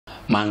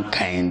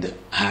mankind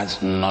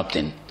has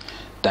nothing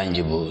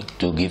tangible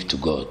to give to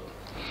God.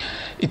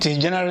 It is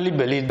generally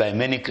believed by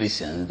many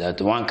Christians that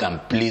one can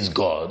please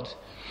God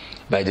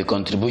by the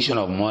contribution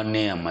of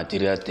money and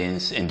material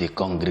things in the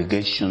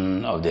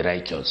congregation of the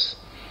righteous.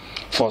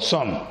 For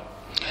some,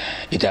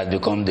 it has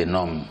become the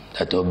norm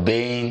that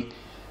obeying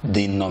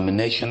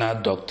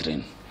denominational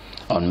doctrine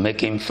on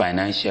making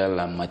financial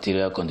and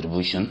material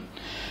contribution,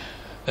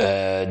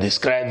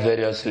 described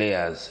variously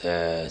as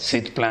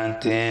seed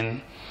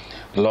planting,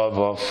 love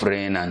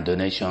offering, and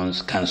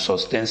donations, can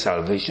sustain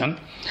salvation,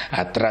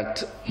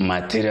 attract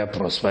material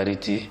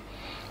prosperity,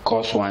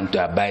 cause one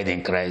to abide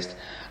in Christ,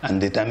 and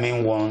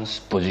determine one's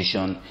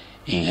position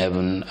in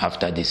heaven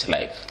after this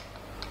life.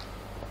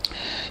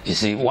 You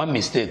see, one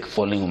mistake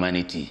fallen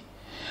humanity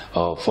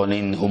or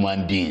fallen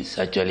human beings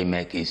actually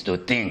make is to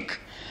think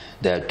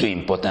they are too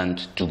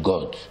important to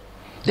God.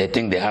 They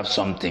think they have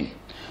something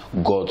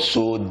God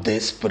so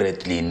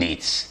desperately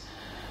needs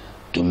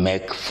to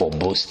make for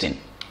boasting.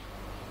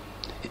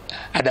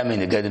 Adam in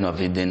the Garden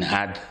of Eden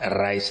had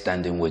right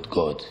standing with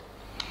God.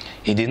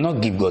 He did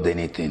not give God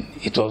anything.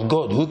 It was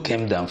God who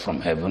came down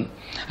from heaven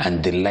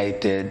and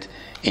delighted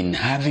in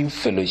having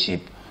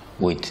fellowship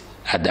with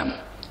Adam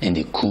in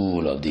the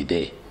cool of the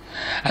day.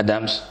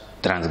 Adam's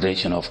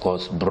transgression, of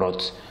course,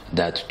 brought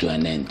that to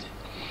an end.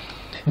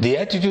 The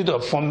attitude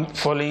of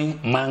fallen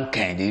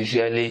mankind is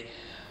usually,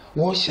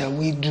 what shall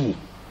we do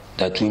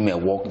that we may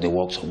walk the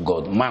works of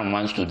God? Man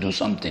wants to do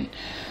something,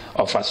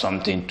 offer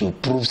something to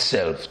prove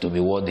self to be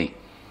worthy.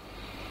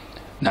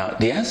 Now,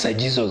 the answer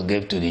Jesus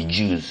gave to the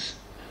Jews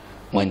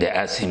when they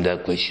asked him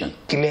that question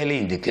clearly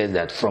indicates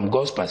that from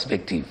God's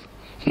perspective,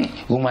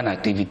 human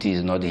activity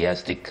is not the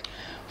yardstick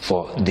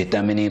for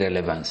determining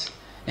relevance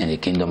in the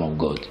kingdom of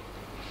God.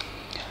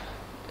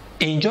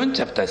 In John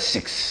chapter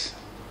 6,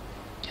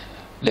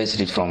 let's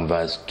read from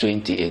verse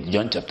 28.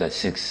 John chapter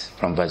 6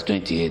 from verse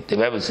 28. The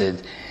Bible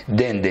says,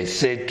 then they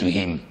said to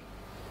him,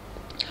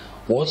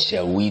 what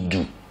shall we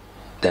do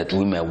that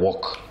we may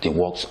walk the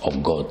works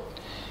of God?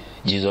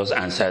 Jesus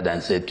answered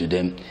and said to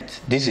them,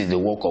 this is the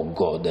work of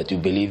God, that you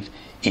believe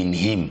in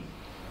him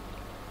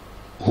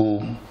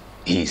whom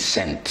he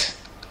sent.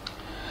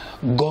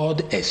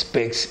 God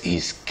expects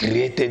his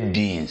created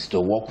beings to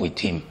walk with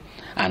him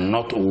and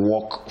not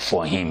work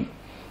for him.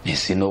 You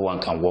see, no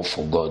one can work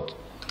for God.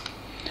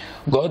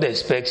 God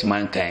expects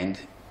mankind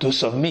to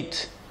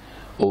submit,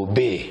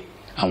 obey,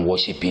 and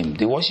worship him.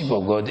 The worship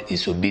of God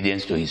is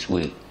obedience to his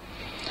will.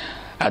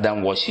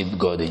 Adam worshipped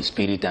God in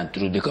spirit and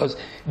truth because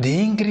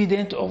the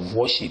ingredient of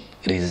worship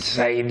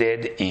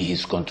resided in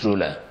his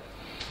controller,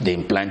 the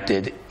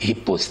implanted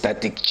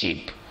hypostatic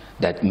chip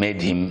that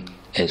made him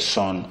a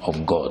son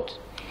of God.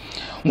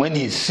 When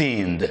he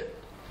sinned,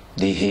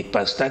 the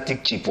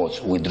hypostatic chip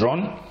was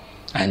withdrawn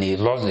and he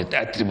lost the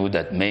attribute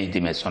that made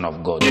him a son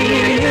of God. Will you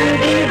be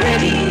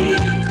ready?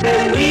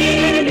 Will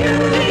you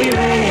be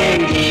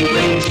ready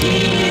when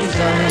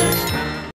Jesus